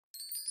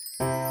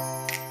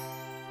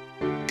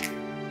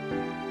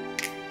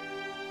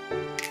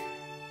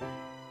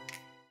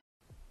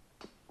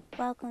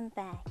Welcome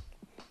back.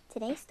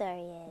 Today's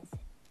story is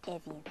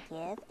If You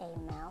Give a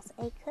Mouse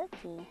a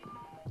Cookie,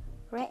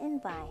 written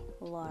by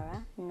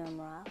Laura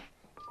Numeroff,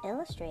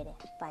 illustrated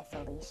by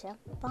Felicia.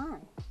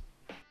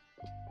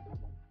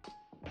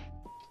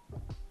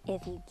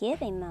 If you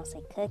give a mouse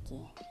a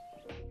cookie,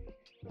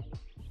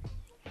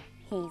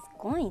 he's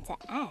going to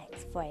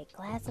ask for a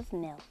glass of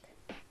milk.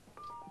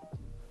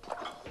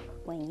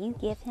 When you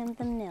give him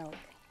the milk,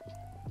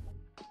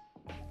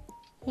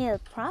 he'll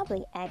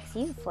probably ask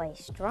you for a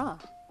straw.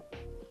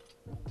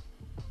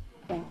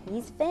 When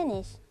he's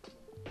finished,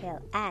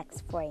 he'll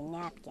ask for a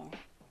napkin.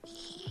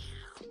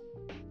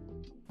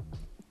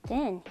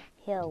 Then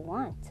he'll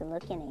want to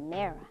look in a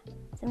mirror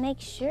to make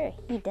sure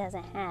he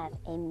doesn't have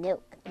a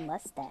milk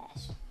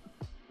mustache.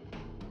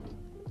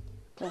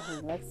 When he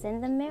looks in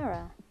the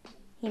mirror,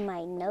 he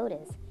might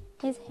notice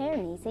his hair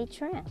needs a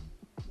trim.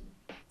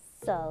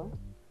 So,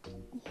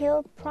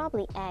 he'll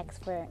probably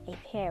ask for a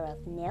pair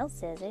of nail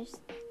scissors.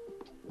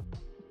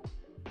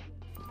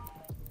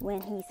 When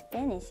he's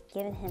finished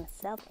giving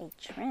himself a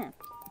trim,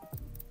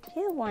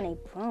 he'll want a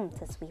broom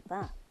to sweep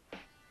up.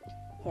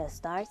 He'll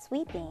start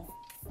sweeping.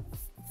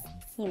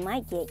 He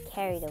might get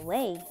carried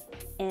away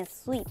and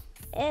sweep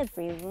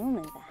every room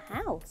in the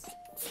house.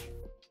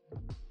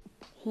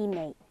 He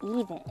may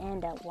even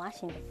end up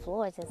washing the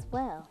floors as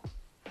well.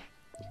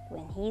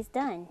 When he's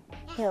done,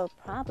 he'll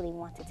probably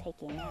want to take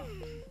a nap.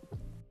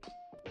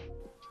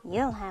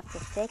 You'll have to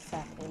fix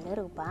up a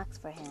little box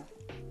for him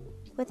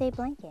with a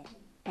blanket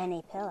and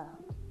a pillow.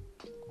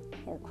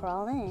 He'll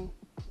crawl in,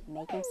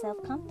 make himself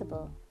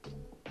comfortable,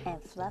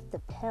 and fluff the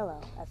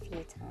pillow a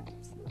few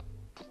times.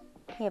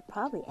 He'll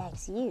probably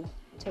ask you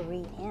to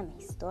read him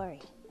a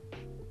story.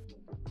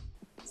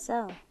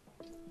 So,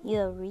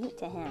 you'll read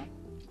to him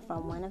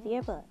from one of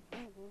your books,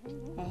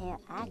 and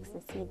he'll ask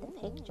to see the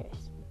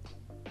pictures.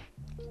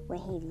 When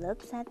he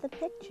looks at the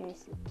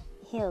pictures,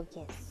 he'll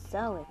get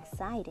so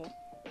excited,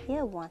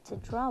 he'll want to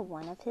draw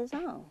one of his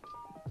own.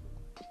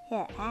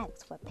 He'll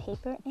ask for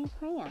paper and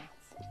crayons.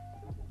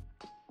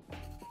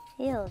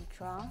 He'll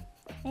draw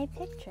a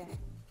picture.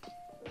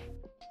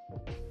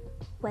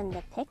 When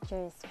the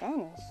picture is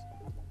finished,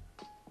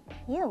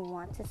 he'll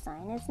want to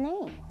sign his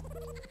name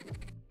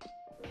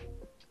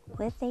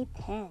with a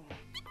pen.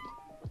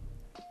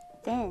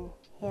 Then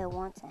he'll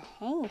want to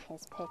hang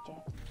his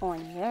picture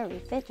on your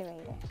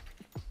refrigerator,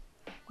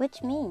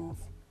 which means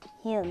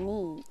he'll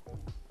need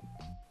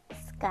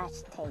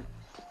Scotch tape.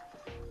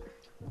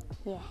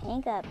 He'll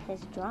hang up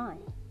his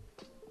drawing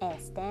and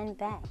stand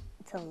back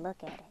to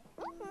look at it.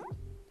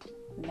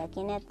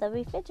 Looking at the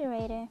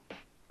refrigerator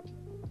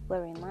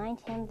will remind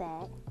him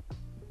that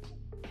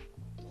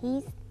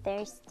he's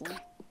thirsty.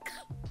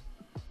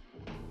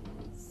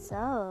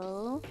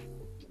 So,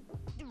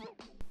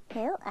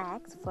 he'll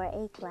ask for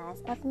a glass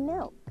of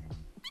milk.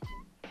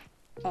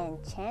 And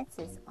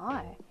chances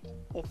are,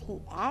 if he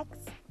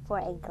asks for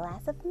a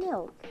glass of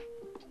milk,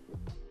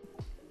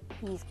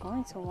 he's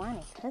going to want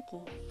a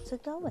cookie to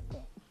go with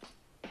it.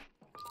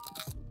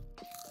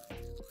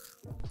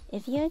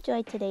 If you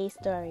enjoyed today's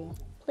story,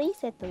 please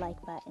hit the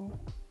like button.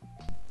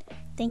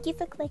 Thank you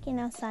for clicking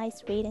on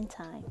Si's Reading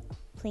Time.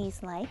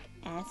 Please like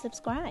and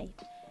subscribe.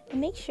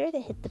 And make sure to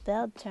hit the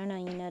bell to turn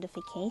on your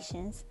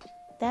notifications.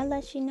 That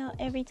lets you know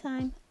every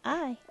time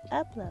I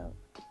upload.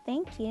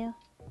 Thank you.